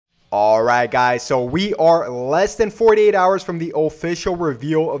All right, guys, so we are less than 48 hours from the official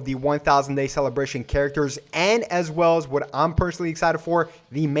reveal of the 1000 day celebration characters, and as well as what I'm personally excited for.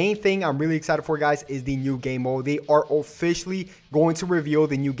 The main thing I'm really excited for, guys, is the new game mode. They are officially going to reveal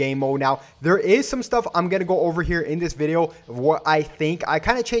the new game mode. Now, there is some stuff I'm going to go over here in this video of what I think. I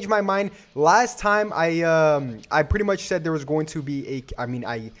kind of changed my mind. Last time, I pretty much said there was going to be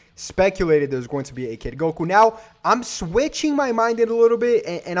I speculated there was going to be a Kid Goku. Now, I'm switching my mind in a little bit,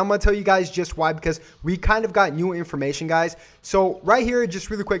 and I'm going to tell you guys just why, because we kind of got new information, guys. So, right here,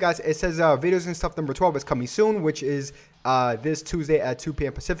 just really quick, guys, it says videos and stuff number 12 is coming soon, which is this Tuesday at 2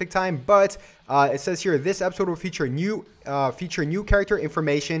 p.m. Pacific time. But it says here, this episode will feature new character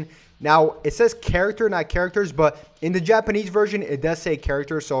information. Now, it says character, not characters, but in the Japanese version, it does say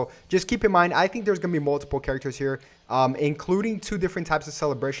character. So just keep in mind, I think there's going to be multiple characters here, including 2 different types of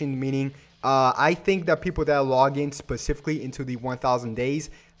celebration, meaning I think that people that log in specifically into the 1000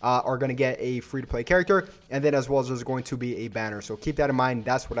 days are going to get a free-to-play character, and then as well as there's going to be a banner. So keep that in mind.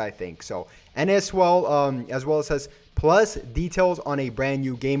 That's what I think. So, and as well it says plus details on a brand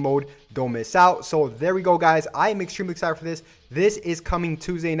new game mode. Don't miss out. So there we go, guys. I am extremely excited for this. This is coming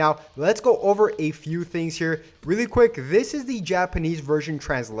Tuesday. Now, let's go over a few things here really quick. This is the Japanese version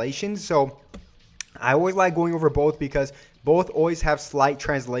translation. So I always like going over both because both always have slight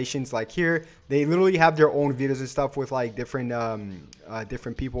translations. Like here, they literally have their own videos and stuff with like different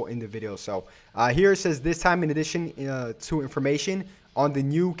people in the video. So here it says, this time in addition to information on the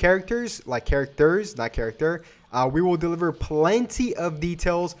new characters, like characters, not character, we will deliver plenty of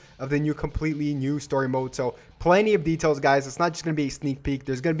details of the new, completely new story mode. So plenty of details, guys. It's not just going to be a sneak peek.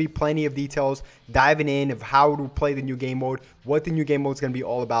 There's going to be plenty of details diving in of how to play the new game mode, what the new game mode is going to be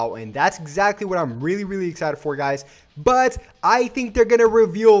all about. And that's exactly what I'm really, really excited for, guys. But I think they're going to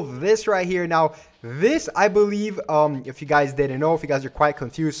reveal this right here. Now, this, I believe, if you guys didn't know, if you guys are quite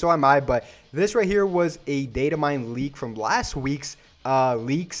confused, so am I. But this right here was a data mine leak from last week's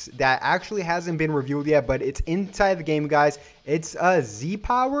leaks that actually hasn't been revealed yet, but it's inside the game, guys. It's Z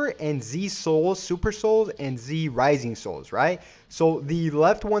Power and Z Souls, Super Souls, and Z Rising Souls, right? So the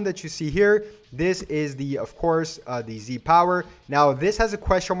left one that you see here, this is the, of course, the Z Power. Now this has a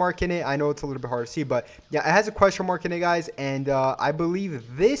question mark in it. I know it's a little bit hard to see, but yeah, it has a question mark in it, guys. And I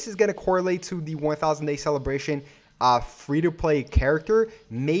believe this is going to correlate to the 1000 day celebration free-to-play character,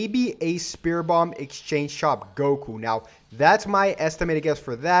 maybe a Spear Bomb Exchange Shop Goku. Now, that's my estimated guess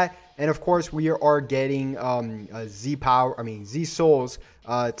for that. And of course, we are getting Z Souls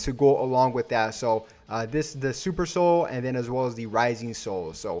to go along with that. So this the Super Soul, and then as well as the Rising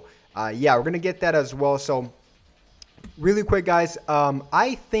Soul. So yeah, we're gonna get that as well. So really quick, guys,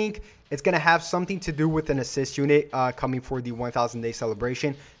 I think it's going to have something to do with an assist unit coming for the 1000 day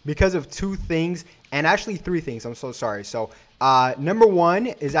celebration because of 2 things, and actually 3 things. I'm so sorry. So number 1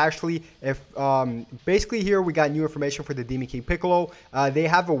 is actually, if basically here we got new information for the Demon King Piccolo. They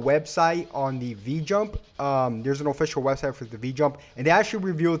have a website on the VJump. There's an official website for the VJump, and they actually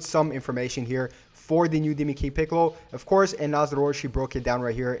revealed some information here for the new Demon King Piccolo, of course, and Nazaror, she broke it down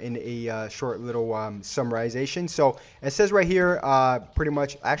right here in a short little summarization. So it says right here, pretty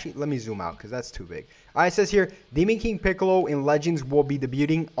much, actually, let me zoom out because that's too big. All right, it says here, Demon King Piccolo in Legends will be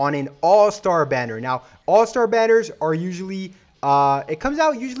debuting on an all-star banner. Now, all-star banners are usually, it comes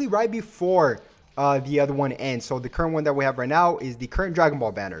out usually right before the other one ends. So the current one that we have right now is the current Dragon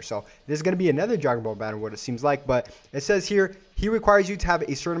Ball banner. So this is going to be another Dragon Ball banner, what it seems like. But it says here, he requires you to have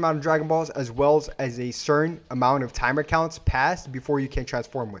a certain amount of Dragon Balls as well as a certain amount of timer counts passed before you can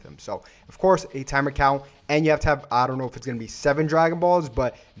transform with him. So, of course, a timer count, and you have to have, I don't know if it's going to be 7 Dragon Balls,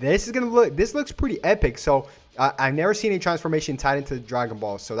 but this is going to look, this looks pretty epic. So, I've never seen a transformation tied into Dragon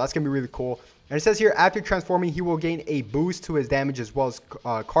Balls, so that's going to be really cool. And it says here, after transforming, he will gain a boost to his damage as well as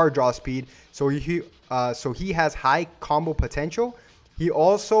card draw speed. So he has high combo potential. He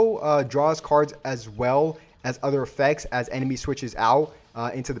also draws cards as well as other effects as enemy switches out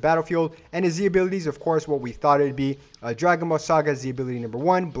into the battlefield. And his Z abilities, of course, what we thought it would be. Dragon Ball Saga Z ability number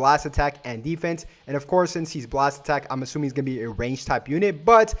 1, Blast Attack and Defense. And of course, since he's Blast Attack, I'm assuming he's going to be a range type unit,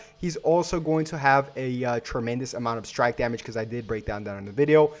 but he's also going to have a tremendous amount of strike damage because I did break down that in the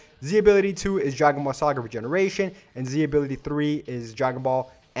video. Z ability 2 is Dragon Ball Saga Regeneration, and Z ability 3 is Dragon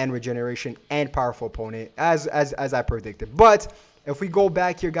Ball and Regeneration and Powerful Opponent, as I predicted. But if we go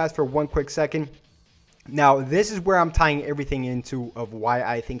back here, guys, for one quick second. Now, this is where I'm tying everything into of why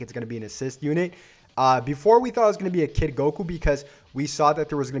I think it's going to be an assist unit. Before we thought it was going to be a Kid Goku because we saw that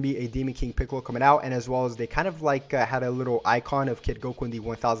there was going to be a Demon King Piccolo coming out, and as well as they kind of like had a little icon of Kid Goku in the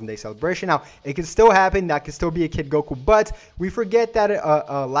 1000 day celebration. Now, it can still happen. That can still be a Kid Goku, but we forget that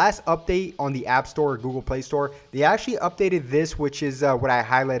last update on the App Store or Google Play Store, they actually updated this, which is what I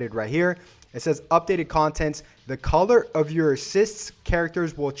highlighted right here. It says updated contents. The color of your assists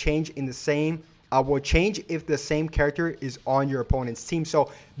characters will change in the same will change if the same character is on your opponent's team. So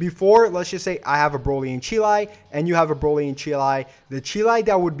before, let's just say I have a Broly and Chilai and you have a Broly and Chilai. The Chilai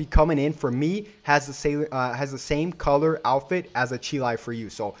that would be coming in for me has the same color outfit as a Chilai for you.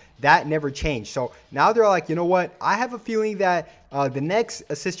 So that never changed. So now they're like, you know what? I have a feeling that the next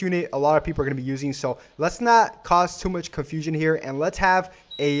assist unit a lot of people are going to be using. So let's not cause too much confusion here, and let's have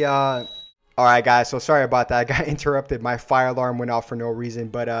a all right, guys, so sorry about that. I got interrupted. My fire alarm went off for no reason.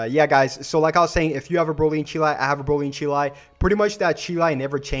 But yeah, guys, so like I was saying, if you have a Broly and Chilai, I have a Broly and Chilai. Pretty much that Chilai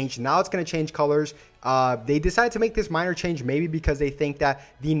never changed. Now it's going to change colors. They decided to make this minor change maybe because they think that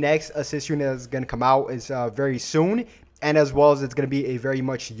the next assist unit that's going to come out is very soon. And as well as it's going to be a very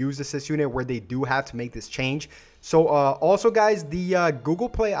much used assist unit where they do have to make this change. So also, guys, the Google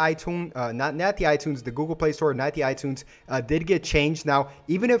Play iTunes, not the iTunes, the Google Play Store, not the iTunes, did get changed. Now,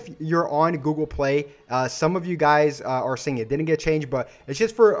 even if you're on Google Play, some of you guys are saying it didn't get changed, but it's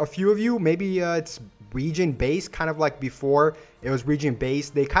just for a few of you. Maybe it's region-based, kind of like before it was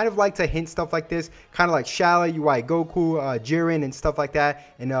region-based. They kind of like to hint stuff like this, kind of like Shallot, UI Goku, Jiren, and stuff like that,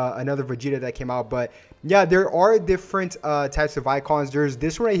 and another Vegeta that came out. But yeah, there are different types of icons. There's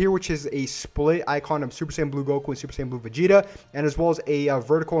this one right here, which is a split icon of Super Saiyan Blue Goku and Super Saiyan Blue Vegeta, and as well as a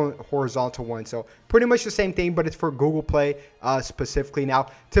vertical and horizontal one. So pretty much the same thing, but it's for Google Play specifically. Now,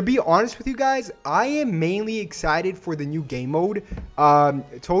 to be honest with you guys, I am mainly excited for the new game mode.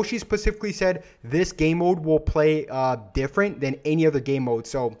 Toshi specifically said this game mode will play different than any other game mode.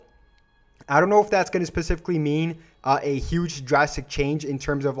 So I don't know if that's going to specifically mean a huge drastic change in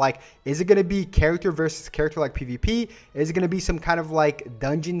terms of like, is it going to be character versus character like PvP? Is it going to be some kind of like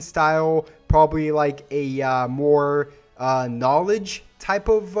dungeon style, probably like a more knowledge type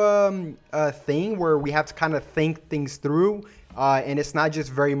of thing where we have to kind of think things through, and it's not just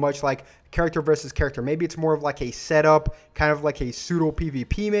very much like character versus character. Maybe it's more of like a setup, kind of like a pseudo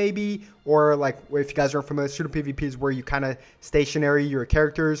PvP maybe, or like if you guys aren't familiar, pseudo PvP is where you kind of stationary your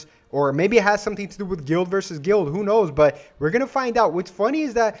characters, or maybe it has something to do with guild versus guild, who knows, but we're gonna find out. What's funny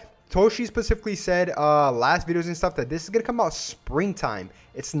is that Toshi specifically said last videos and stuff that this is gonna come out springtime.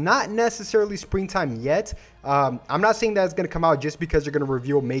 It's not necessarily springtime yet. I'm not saying that it's gonna come out just because they're gonna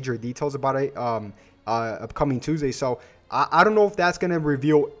reveal major details about it upcoming Tuesday. So I don't know if that's gonna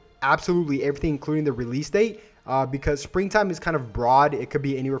reveal absolutely everything, including the release date, because springtime is kind of broad. It could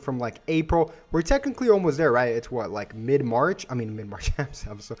be anywhere from like April. We're technically almost there, right? It's what, like mid-March? I mean, mid-March.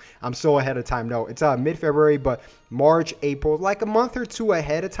 I'm so ahead of time. No, it's mid-February, but March, April, like a month or two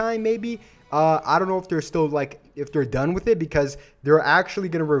ahead of time, maybe. I don't know if they're still like, if they're done with it, because they're actually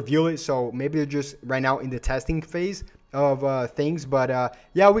going to reveal it. So maybe they're just right now in the testing phase of things. But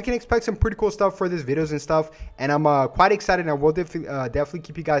yeah, we can expect some pretty cool stuff for these videos and stuff, and I'm quite excited, and I will definitely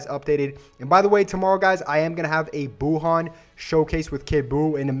keep you guys updated. And by the way, tomorrow, guys, I am gonna have a Buhan showcase with Kid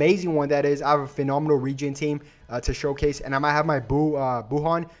Buu, an amazing one that is. I have a phenomenal region team to showcase, and I might have my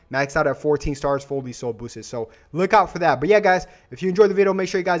Buhan maxed out at 14 stars, fully soul boosted, so look out for that. But yeah, guys, if you enjoyed the video, make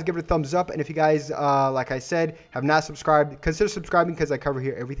sure you guys give it a thumbs up, and if you guys like I said, have not subscribed, consider subscribing, because I cover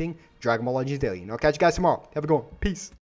here everything Dragon Ball Legends Daily. And I'll catch you guys tomorrow. Have a good one. Peace.